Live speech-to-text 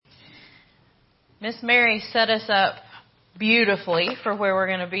Miss Mary set us up beautifully for where we're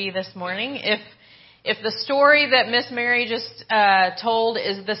going to be this morning. If the story that Miss Mary just told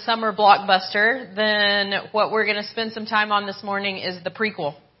is the summer blockbuster, then what we're going to spend some time on this morning is the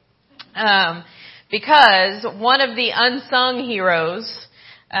prequel. Because one of the unsung heroes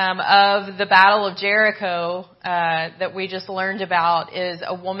of the Battle of Jericho that we just learned about is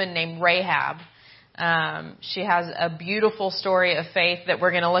a woman named Rahab. She has a beautiful story of faith that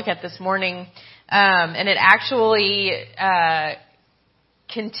we're going to look at this morning. And it actually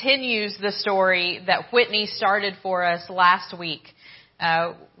continues the story that Whitney started for us last week.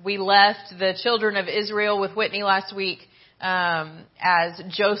 We left the children of Israel with Whitney last week as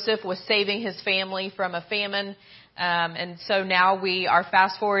Joseph was saving his family from a famine. And so now we are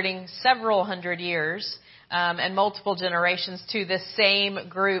fast forwarding several hundred years and multiple generations to the same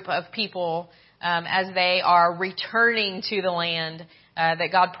group of people as they are returning to the land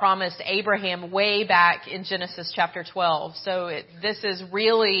that God promised Abraham way back in Genesis chapter 12. So this is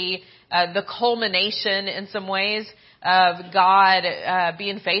really the culmination in some ways of God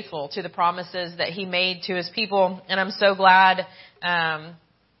being faithful to the promises that He made to His people. And I'm so glad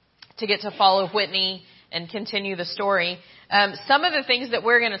to get to follow Whitney and continue the story. Some of the things that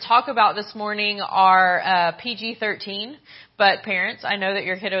we're going to talk about this morning are PG-13, but parents, I know that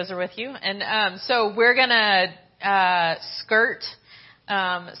your kiddos are with you. And so we're going to skirt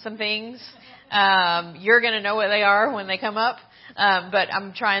some things. You're going to know what they are when they come up. But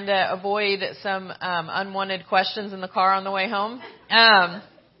I'm trying to avoid some unwanted questions in the car on the way home.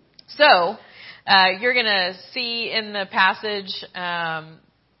 So you're going to see in the passage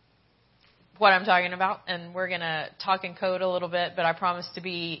what I'm talking about, and we're going to talk in code a little bit, but I promise to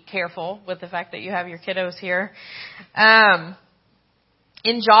be careful with the fact that you have your kiddos here.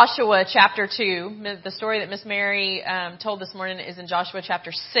 In Joshua chapter 2, the story that Miss Mary told this morning is in Joshua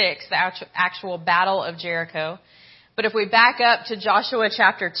chapter 6, the actual Battle of Jericho. But if we back up to Joshua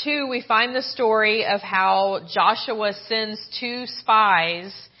chapter 2, we find the story of how Joshua sends two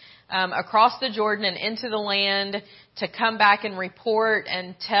spies across the Jordan and into the land to come back and report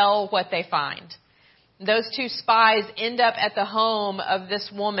and tell what they find. Those two spies end up at the home of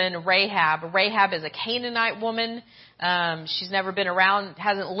this woman, Rahab. Rahab is a Canaanite woman. She's never been around,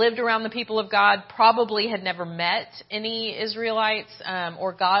 hasn't lived around the people of God, probably had never met any Israelites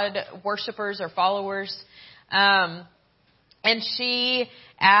or God worshipers or followers. And she,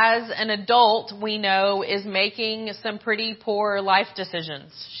 as an adult, we know, is making some pretty poor life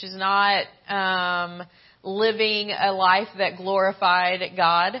decisions. She's not living a life that glorified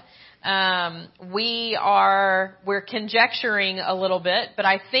God. We're conjecturing a little bit, but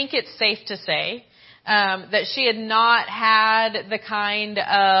I think it's safe to say that she had not had the kind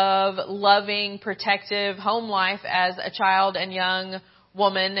of loving, protective home life as a child and young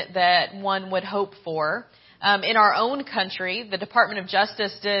woman that one would hope for. In our own country, the Department of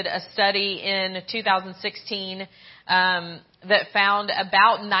Justice did a study in 2016 that found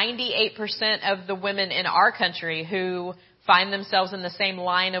about 98% of the women in our country who find themselves in the same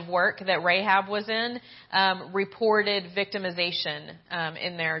line of work that Rahab was in, reported victimization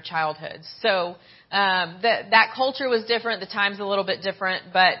in their childhoods. So that culture was different, the time's a little bit different,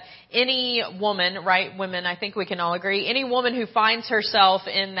 but any woman, right, women, I think we can all agree, any woman who finds herself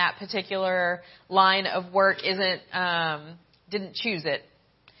in that particular line of work didn't choose it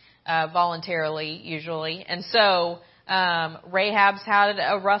voluntarily, usually. And so Rahab's had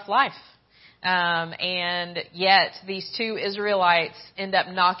a rough life. And yet these two Israelites end up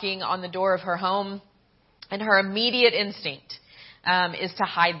knocking on the door of her home, and her immediate instinct is to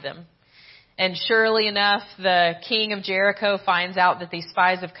hide them. And surely enough, the king of Jericho finds out that these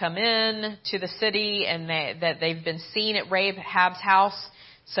spies have come in to the city and that they've been seen at Rahab's house.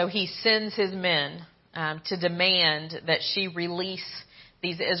 So he sends his men to demand that she release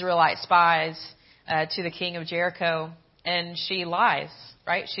these Israelite spies to the king of Jericho. And she lies,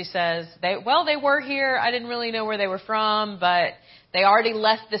 right? She says, they were here. I didn't really know where they were from, but they already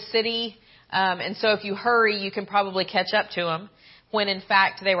left the city. And so if you hurry, you can probably catch up to them, when in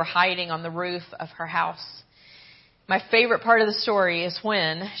fact they were hiding on the roof of her house. My favorite part of the story is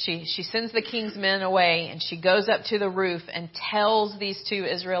when she sends the king's men away and she goes up to the roof and tells these two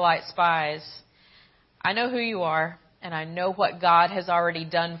Israelite spies, I know who you are and I know what God has already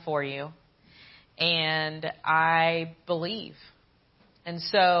done for you. And I believe. And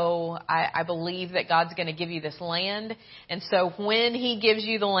so I believe that God's going to give you this land. And so when He gives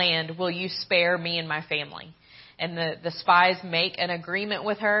you the land, will you spare me and my family? And the spies make an agreement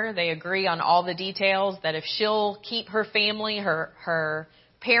with her. They agree on all the details that if she'll keep her family, her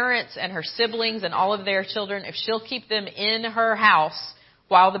parents and her siblings and all of their children, if she'll keep them in her house,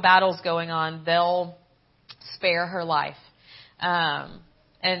 while the battle's going on, they'll spare her life.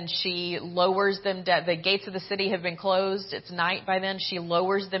 And she lowers them down. The gates of the city have been closed. It's night by then. She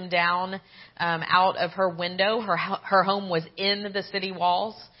lowers them down out of her window. Her home was in the city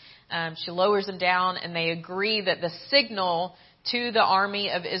walls. She lowers them down, and they agree that the signal to the army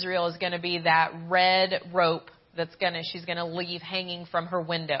of Israel is going to be that red rope she's going to leave hanging from her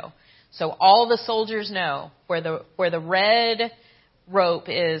window. So all the soldiers know where the red rope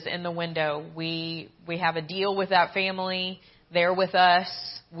is in the window. We have a deal with that family. They're with us.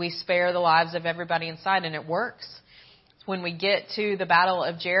 We spare the lives of everybody inside, and it works. When we get to the Battle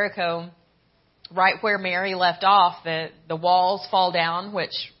of Jericho, right where Mary left off, the walls fall down,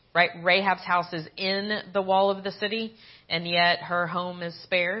 which Rahab's house is in the wall of the city, and yet her home is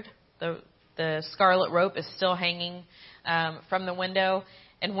spared. The scarlet rope is still hanging from the window.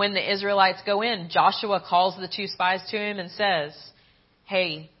 And when the Israelites go in, Joshua calls the two spies to him and says,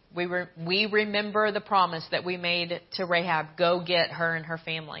 "Hey, we remember the promise that we made to Rahab. Go get her and her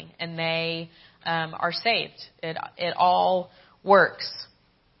family." And they are saved. It all works.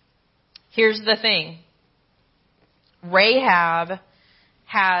 Here's the thing. Rahab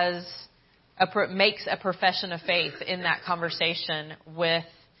makes a profession of faith in that conversation with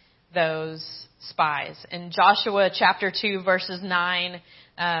those spies. In Joshua chapter 2, verses 9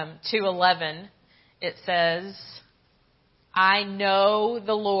 to 11, it says, "I know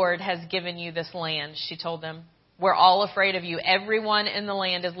the Lord has given you this land," she told them. "We're all afraid of you. Everyone in the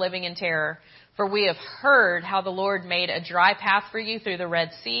land is living in terror. For we have heard how the Lord made a dry path for you through the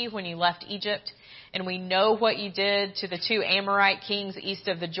Red Sea when you left Egypt. And we know what you did to the two Amorite kings east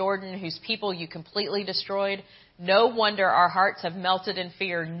of the Jordan, whose people you completely destroyed. No wonder our hearts have melted in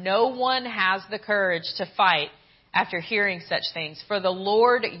fear. No one has the courage to fight after hearing such things. For the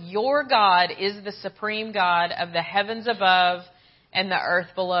Lord your God is the supreme God of the heavens above and the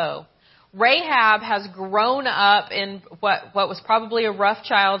earth below." Rahab has grown up in what was probably a rough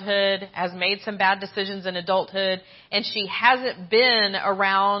childhood, has made some bad decisions in adulthood, and she hasn't been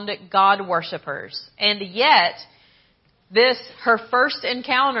around God worshipers. And yet, her first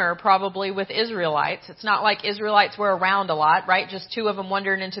encounter probably with Israelites, it's not like Israelites were around a lot, right? Just two of them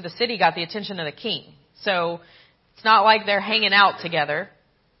wandering into the city got the attention of the king. So it's not like they're hanging out together.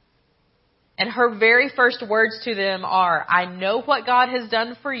 And her very first words to them are, "I know what God has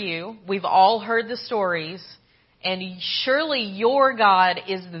done for you. We've all heard the stories. And surely your God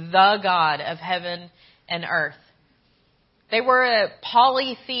is the God of heaven and earth." They were a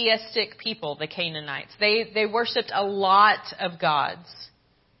polytheistic people, the Canaanites. They worshipped a lot of gods.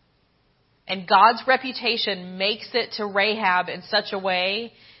 And God's reputation makes it to Rahab in such a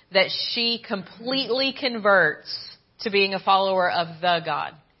way that she completely converts to being a follower of the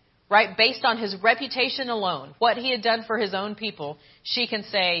God. Right? Based on his reputation alone, what he had done for his own people, she can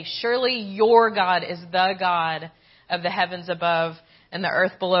say, "Surely your God is the God of the heavens above and the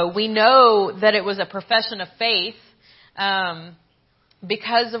earth below." We know that it was a profession of faith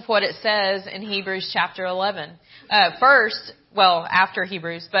because of what it says in Hebrews chapter 11. After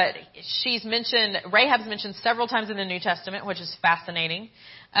Hebrews, but Rahab's mentioned several times in the New Testament, which is fascinating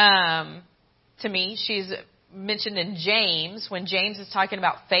to me. She's mentioned in James, when James is talking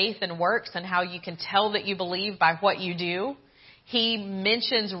about faith and works and how you can tell that you believe by what you do. He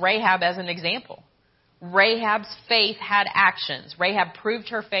mentions Rahab as an example. Rahab's faith had actions. Rahab proved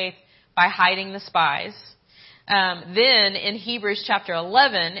her faith by hiding the spies. Then in Hebrews chapter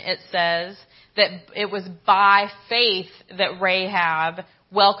 11, it says that it was by faith that Rahab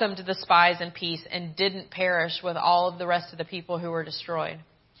welcomed the spies in peace and didn't perish with all of the rest of the people who were destroyed.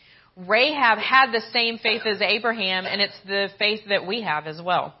 Rahab had the same faith as Abraham, and it's the faith that we have as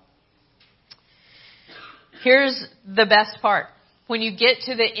well. Here's the best part. When you get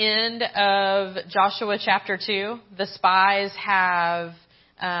to the end of Joshua chapter 2, the spies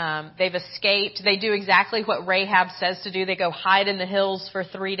they've escaped. They do exactly what Rahab says to do. They go hide in the hills for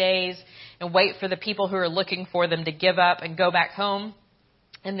 3 days and wait for the people who are looking for them to give up and go back home.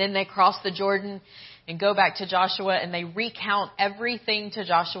 And then they cross the Jordan and go back to Joshua, and they recount everything to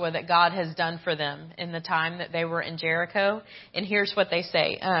Joshua that God has done for them in the time that they were in Jericho. And here's what they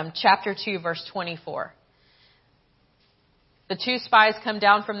say. Chapter 2, verse 24. The two spies come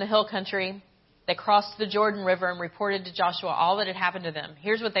down from the hill country. They crossed the Jordan River and reported to Joshua all that had happened to them.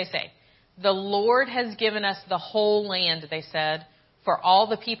 Here's what they say. "The Lord has given us the whole land," they said, "for all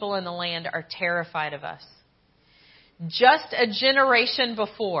the people in the land are terrified of us." Just a generation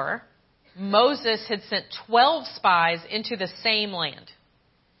before, Moses had sent 12 spies into the same land.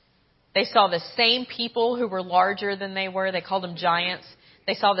 They saw the same people who were larger than they were. They called them giants.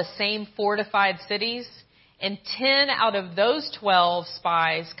 They saw the same fortified cities. And 10 out of those 12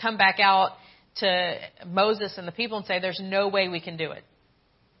 spies come back out to Moses and the people and say, there's no way we can do it.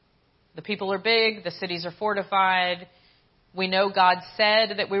 The people are big. The cities are fortified. We know God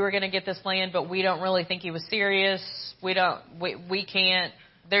said that we were going to get this land, but we don't really think he was serious. We can't.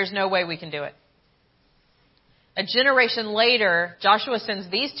 There's no way we can do it. A generation later, Joshua sends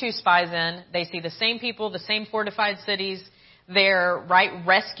these 2 spies in. They see the same people, the same fortified cities. They're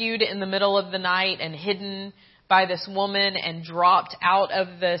rescued in the middle of the night and hidden by this woman and dropped out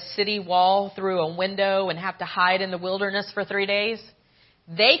of the city wall through a window and have to hide in the wilderness for 3 days.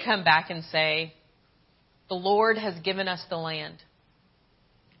 They come back and say, the Lord has given us the land.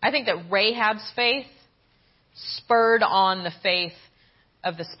 I think that Rahab's faith spurred on the faith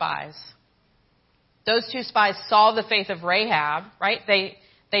of the spies. Those 2 spies saw the faith of Rahab, right?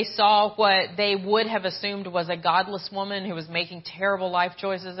 They saw what they would have assumed was a godless woman who was making terrible life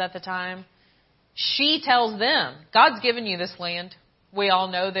choices at the time. She tells them, God's given you this land. We all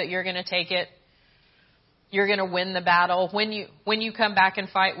know that you're going to take it. You're going to win the battle. When you come back and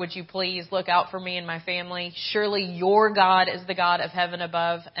fight, would you please look out for me and my family? Surely your God is the God of heaven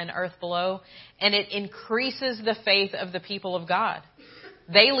above and earth below. And it increases the faith of the people of God.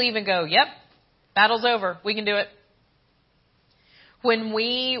 They leave and go, yep, battle's over. We can do it. When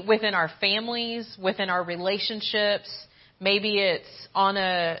we, within our families, within our relationships, maybe it's on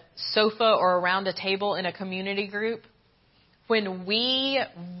a sofa or around a table in a community group, when we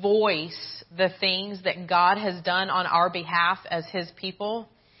voice the things that God has done on our behalf as his people,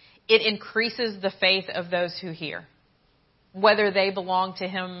 it increases the faith of those who hear, whether they belong to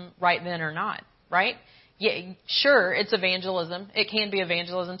him right then or not, right? Yeah, sure, it's evangelism. It can be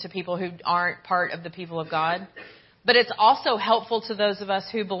evangelism to people who aren't part of the people of God. But it's also helpful to those of us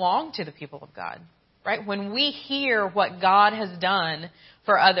who belong to the people of God, right? When we hear what God has done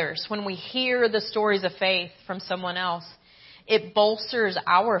for others, when we hear the stories of faith from someone else, it bolsters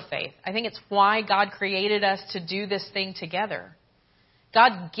our faith. I think it's why God created us to do this thing together.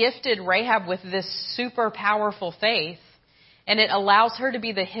 God gifted Rahab with this super powerful faith, and it allows her to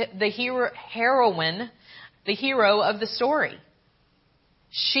be the hero of the story.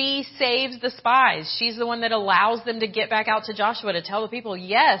 She saves the spies. She's the one that allows them to get back out to Joshua to tell the people,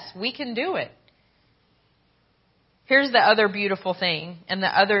 yes, we can do it. Here's the other beautiful thing and the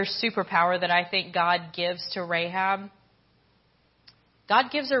other superpower that I think God gives to Rahab.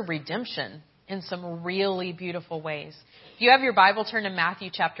 God gives her redemption in some really beautiful ways. If you have your Bible, turn to Matthew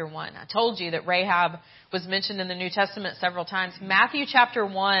chapter 1. I told you that Rahab was mentioned in the New Testament several times. Matthew chapter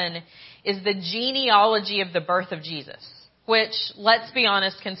 1 is the genealogy of the birth of Jesus, which, let's be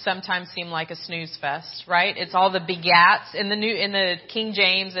honest, can sometimes seem like a snooze fest, right? It's all the begats. In the King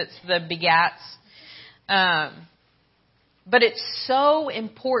James, it's the begats. But it's so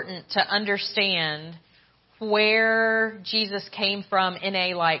important to understand where Jesus came from in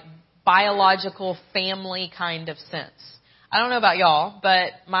a biological family kind of sense. I don't know about y'all,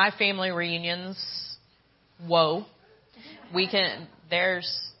 but my family reunions, whoa.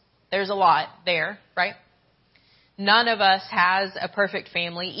 There's a lot there, right? None of us has a perfect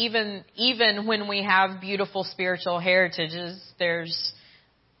family. Even when we have beautiful spiritual heritages, there's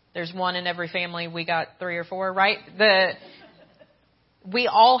one in every family. We got 3 or 4, right? We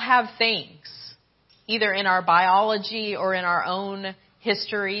all have things, either in our biology or in our own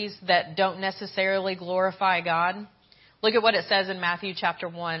histories, that don't necessarily glorify God. Look at what it says in Matthew chapter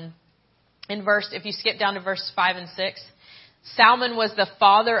 1. If you skip down to verse 5 and 6, Salmon was the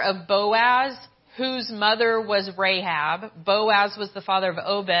father of Boaz, whose mother was Rahab. Boaz was the father of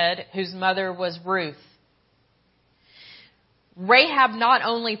Obed, whose mother was Ruth. Rahab not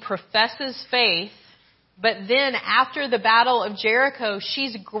only professes faith, but then after the battle of Jericho,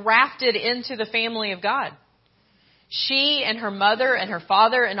 she's grafted into the family of God. She and her mother and her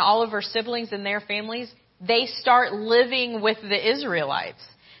father and all of her siblings and their families, they start living with the Israelites.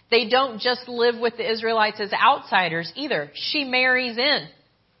 They don't just live with the Israelites as outsiders either. She marries in.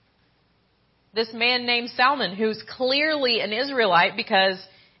 This man named Salmon, who's clearly an Israelite, because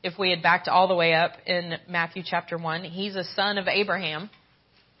if we had backed all the way up in Matthew chapter 1, he's a son of Abraham.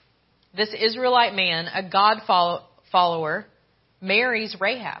 This Israelite man, a God follower, marries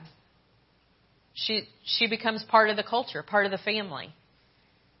Rahab. She becomes part of the culture, part of the family.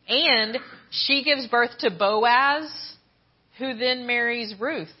 And she gives birth to Boaz, who then marries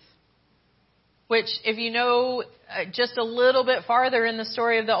Ruth. Which, if you know just a little bit farther in the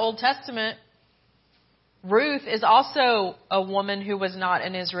story of the Old Testament, Ruth is also a woman who was not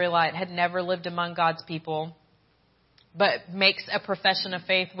an Israelite, had never lived among God's people, but makes a profession of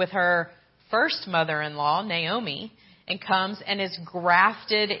faith with her first mother-in-law, Naomi, and comes and is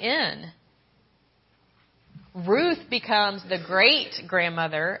grafted in. Ruth becomes the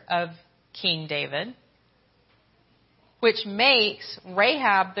great-grandmother of King David, which makes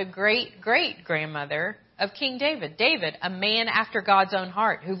Rahab the great-great-grandmother of King David. David, a man after God's own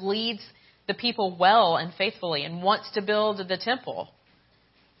heart, who leads the people well and faithfully and wants to build the temple,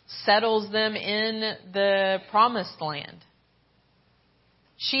 settles them in the promised land.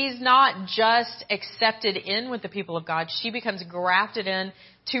 She's not just accepted in with the people of God. She becomes grafted in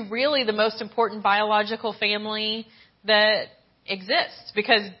to really the most important biological family that exists.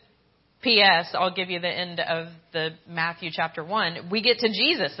 Because, P.S., I'll give you the end of the Matthew chapter 1. We get to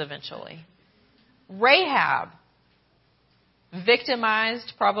Jesus eventually. Rahab,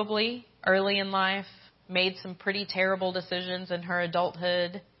 victimized probably early in life, made some pretty terrible decisions in her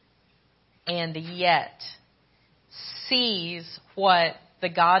adulthood, and yet sees what the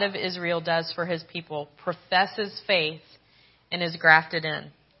God of Israel does for his people, professes faith, and is grafted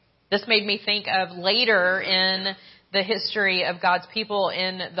in. This made me think of later in the history of God's people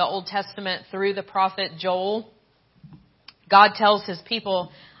in the Old Testament through the prophet Joel. God tells his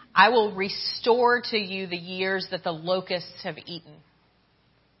people, I will restore to you the years that the locusts have eaten.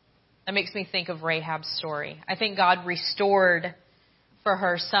 That makes me think of Rahab's story. I think God restored for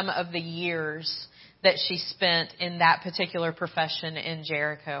her some of the years that she spent in that particular profession in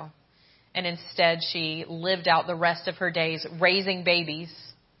Jericho. And instead she lived out the rest of her days raising babies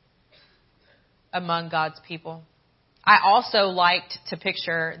among God's people. I also liked to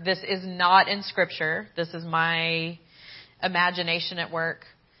picture, this is not in Scripture, this is my imagination at work,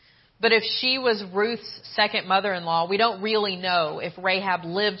 but if she was Ruth's second mother-in-law, we don't really know if Rahab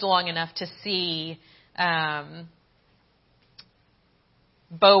lived long enough to see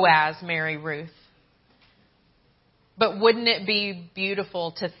Boaz marry Ruth. But wouldn't it be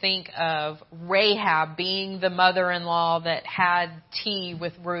beautiful to think of Rahab being the mother-in-law that had tea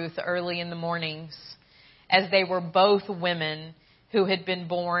with Ruth early in the mornings, as they were both women who had been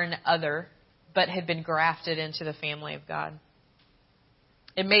born other, but had been grafted into the family of God.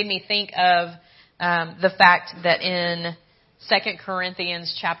 It made me think of the fact that in 2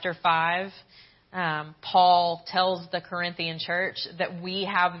 Corinthians chapter 5, Paul tells the Corinthian church that we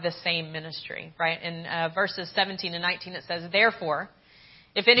have the same ministry, right? In verses 17 and 19 it says, therefore,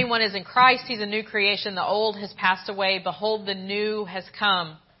 if anyone is in Christ, he's a new creation. The old has passed away. Behold, the new has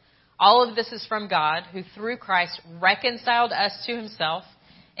come. All of this is from God, who through Christ reconciled us to himself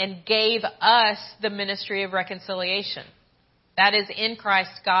and gave us the ministry of reconciliation. That is, in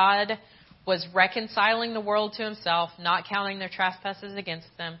Christ, God was reconciling the world to himself, not counting their trespasses against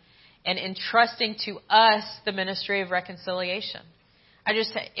them, and entrusting to us the ministry of reconciliation.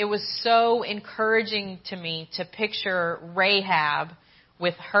 It was so encouraging to me to picture Rahab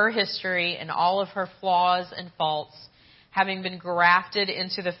with her history and all of her flaws and faults, having been grafted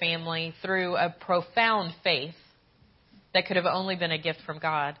into the family through a profound faith that could have only been a gift from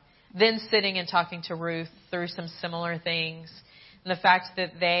God, then sitting and talking to Ruth through some similar things, and the fact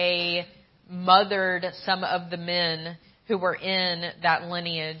that they mothered some of the men who were in that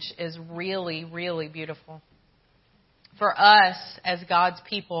lineage is really, really beautiful. For us, as God's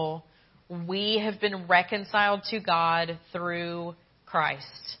people, we have been reconciled to God through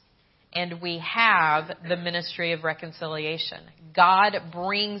Christ. And we have the ministry of reconciliation. God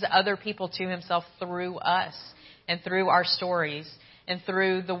brings other people to himself through us and through our stories and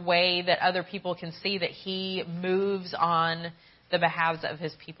through the way that other people can see that he moves on the behalves of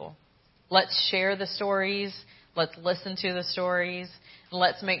his people. Let's share the stories. Let's listen to the stories. And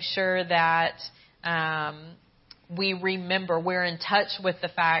let's make sure that we remember, we're in touch with the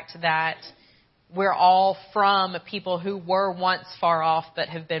fact that we're all from people who were once far off but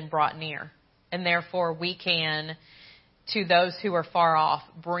have been brought near. And therefore we can, to those who are far off,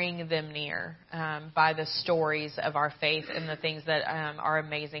 bring them near by the stories of our faith and the things that our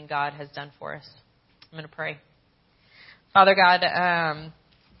amazing God has done for us. I'm going to pray. Father God,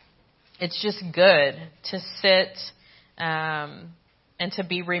 it's just good to sit and to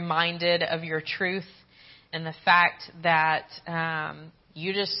be reminded of your truth and the fact that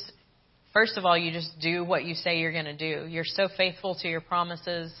first of all, you just do what you say you're going to do. You're so faithful to your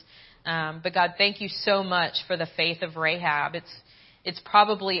promises. But God, thank you so much for the faith of Rahab. It's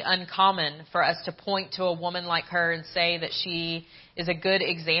probably uncommon for us to point to a woman like her and say that she is a good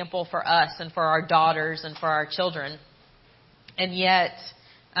example for us and for our daughters and for our children. And yet,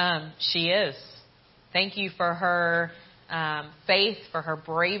 she is. Thank you for her faith, for her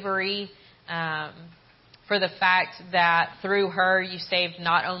bravery, for the fact that through her you saved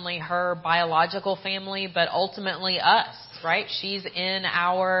not only her biological family, but ultimately us, right? She's in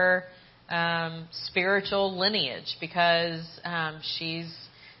our spiritual lineage because she's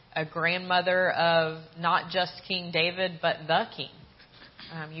a grandmother of not just King David, but the King.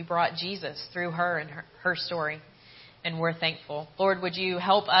 You brought Jesus through her and her story, and we're thankful. Lord, would you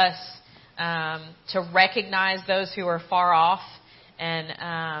help us to recognize those who are far off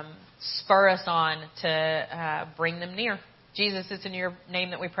and spur us on to bring them near. Jesus, it's in your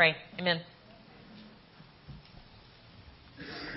name that we pray. Amen.